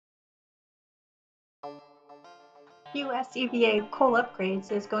US EVA coal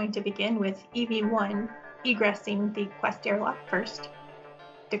upgrades is going to begin with EV1 egressing the Quest airlock first.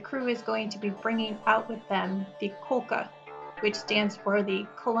 The crew is going to be bringing out with them the COLCA, which stands for the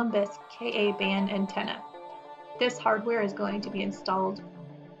Columbus Ka-band antenna. This hardware is going to be installed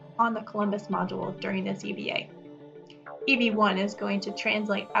on the Columbus module during this EVA. EV1 is going to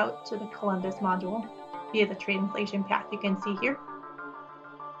translate out to the Columbus module via the translation path you can see here.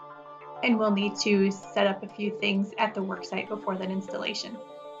 And we'll need to set up a few things at the worksite before that installation.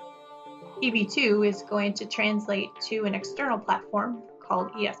 EV2 is going to translate to an external platform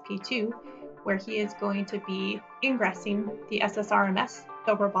called ESP2, where he is going to be ingressing the SSRMS,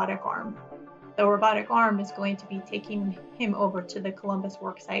 the robotic arm. The robotic arm is going to be taking him over to the Columbus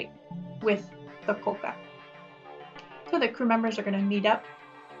worksite with the COLCA. So the crew members are going to meet up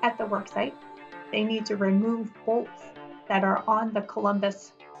at the worksite. They need to remove bolts that are on the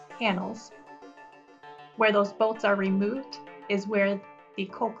Columbus panels. Where those bolts are removed is where the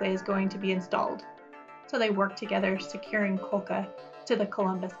COLCA is going to be installed. So they work together securing COLCA to the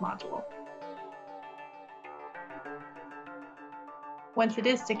Columbus module. Once it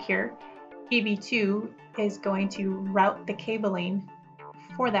is secure, EV2 is going to route the cabling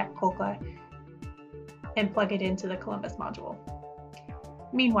for that COLCA and plug it into the Columbus module.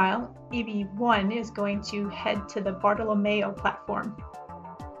 Meanwhile, EV1 is going to head to the Bartolomeo platform.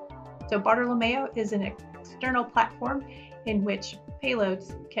 So Bartolomeo is an external platform in which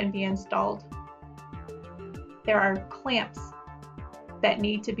payloads can be installed. There are clamps that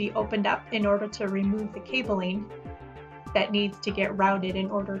need to be opened up in order to remove the cabling that needs to get routed in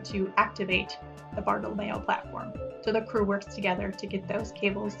order to activate the Bartolomeo platform. So the crew works together to get those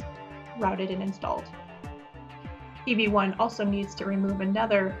cables routed and installed. EV1 also needs to remove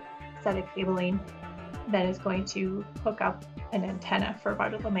another set of cabling that is going to hook up an antenna for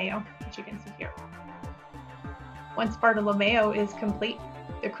Bartolomeo, which you can see here. Once Bartolomeo is complete,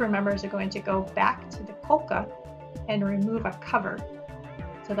 the crew members are going to go back to the COLCA and remove a cover.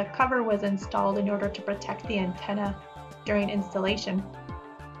 So the cover was installed in order to protect the antenna during installation.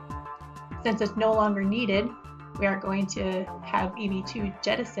 Since it's no longer needed, we are going to have EV2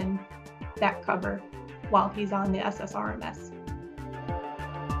 jettison that cover while he's on the SSRMS.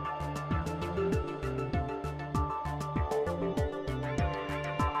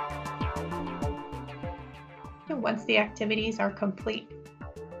 Once the activities are complete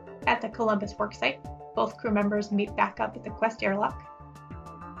at the Columbus worksite, both crew members meet back up at the Quest airlock.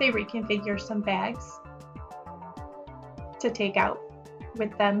 They reconfigure some bags to take out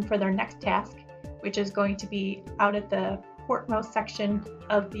with them for their next task, which is going to be out at the portmost section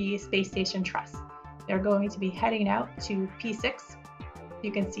of the space station truss. They're going to be heading out to P6.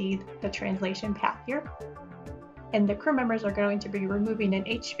 You can see the translation path here. And the crew members are going to be removing an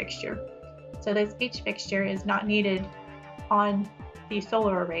H fixture. So this H fixture is not needed on the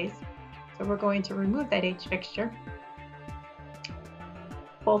solar arrays. So we're going to remove that H fixture.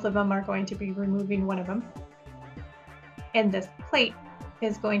 Both of them are going to be removing one of them. And this plate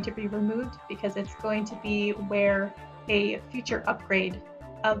is going to be removed because it's going to be where a future upgrade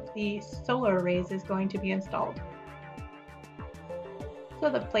of the solar arrays is going to be installed. So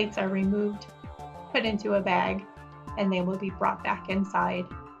the plates are removed, put into a bag, and they will be brought back inside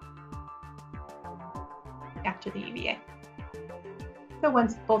after the EVA. So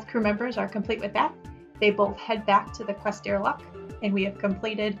once both crew members are complete with that, they both head back to the Quest airlock, and we have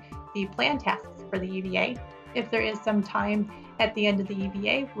completed the planned tasks for the EVA. If there is some time at the end of the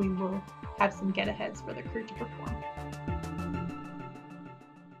EVA, we will have some get-aheads for the crew to perform.